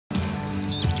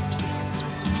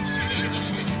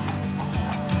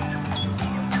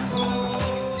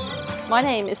My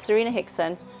name is Serena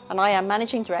Hickson and I am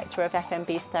Managing Director of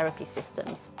FMBs Therapy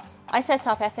Systems. I set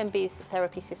up FMBs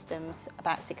Therapy Systems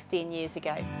about 16 years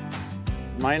ago.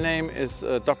 My name is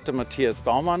Dr. Matthias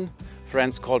Baumann.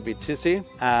 Friends call me Tissy,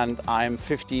 and I'm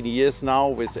 15 years now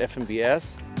with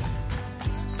FMBs.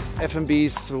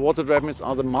 FMBs water treadmills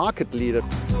are the market leader.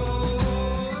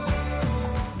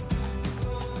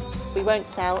 We won't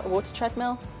sell a water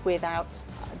treadmill without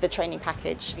the training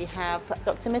package. We have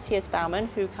Dr. Matthias Baumann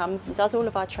who comes and does all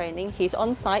of our training. He's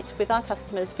on site with our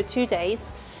customers for 2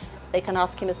 days. They can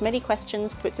ask him as many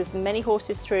questions, puts as many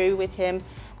horses through with him,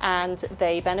 and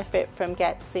they benefit from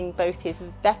getting both his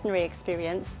veterinary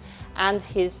experience and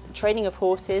his training of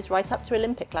horses right up to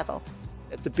Olympic level.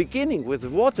 At the beginning with the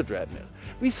water treadmill,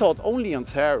 we thought only on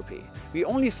therapy. We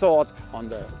only thought on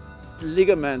the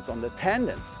ligaments, on the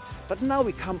tendons. But now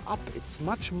we come up, it's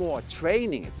much more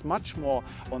training, it's much more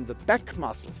on the back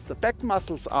muscles. The back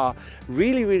muscles are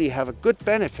really have a good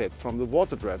benefit from the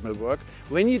water treadmill work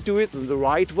when you do it in the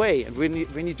right way and when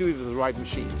you do it with the right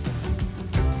machines.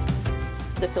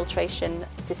 The filtration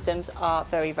systems are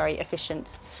very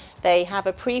efficient. They have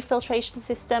a pre-filtration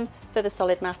system for the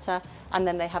solid matter, and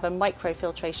then they have a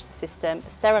micro-filtration system, a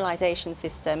sterilisation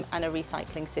system and a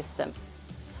recycling system.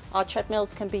 Our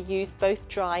treadmills can be used both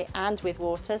dry and with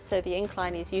water, so the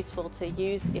incline is useful to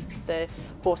use if the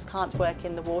horse can't work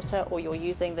in the water or you're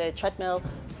using the treadmill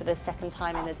for the second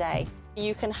time in a day.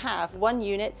 You can have one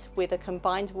unit with a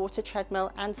combined water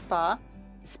treadmill and spa.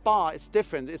 Spa is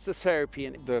different, it's a therapy,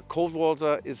 and the cold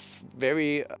water is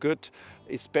very good,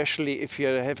 especially if you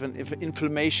have an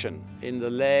inflammation in the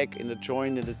leg, in the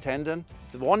joint, in the tendon.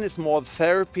 The one is more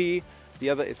therapy, the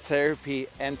other is therapy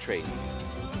and training.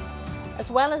 As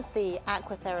well as the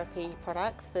aqua therapy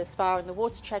products, the spa and the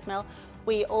water treadmill,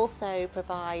 we also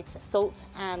provide salt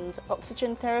and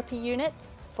oxygen therapy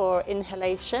units for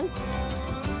inhalation.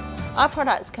 Our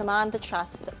products command the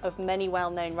trust of many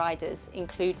well-known riders,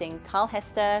 including Carl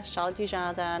Hester, Charlotte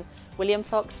Dujardin, William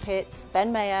Fox Pitt,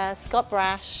 Ben Mayer, Scott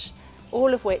Brash,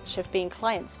 all of which have been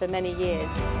clients for many years.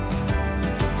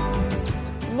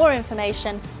 For more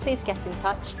information, please get in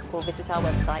touch or visit our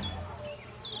website.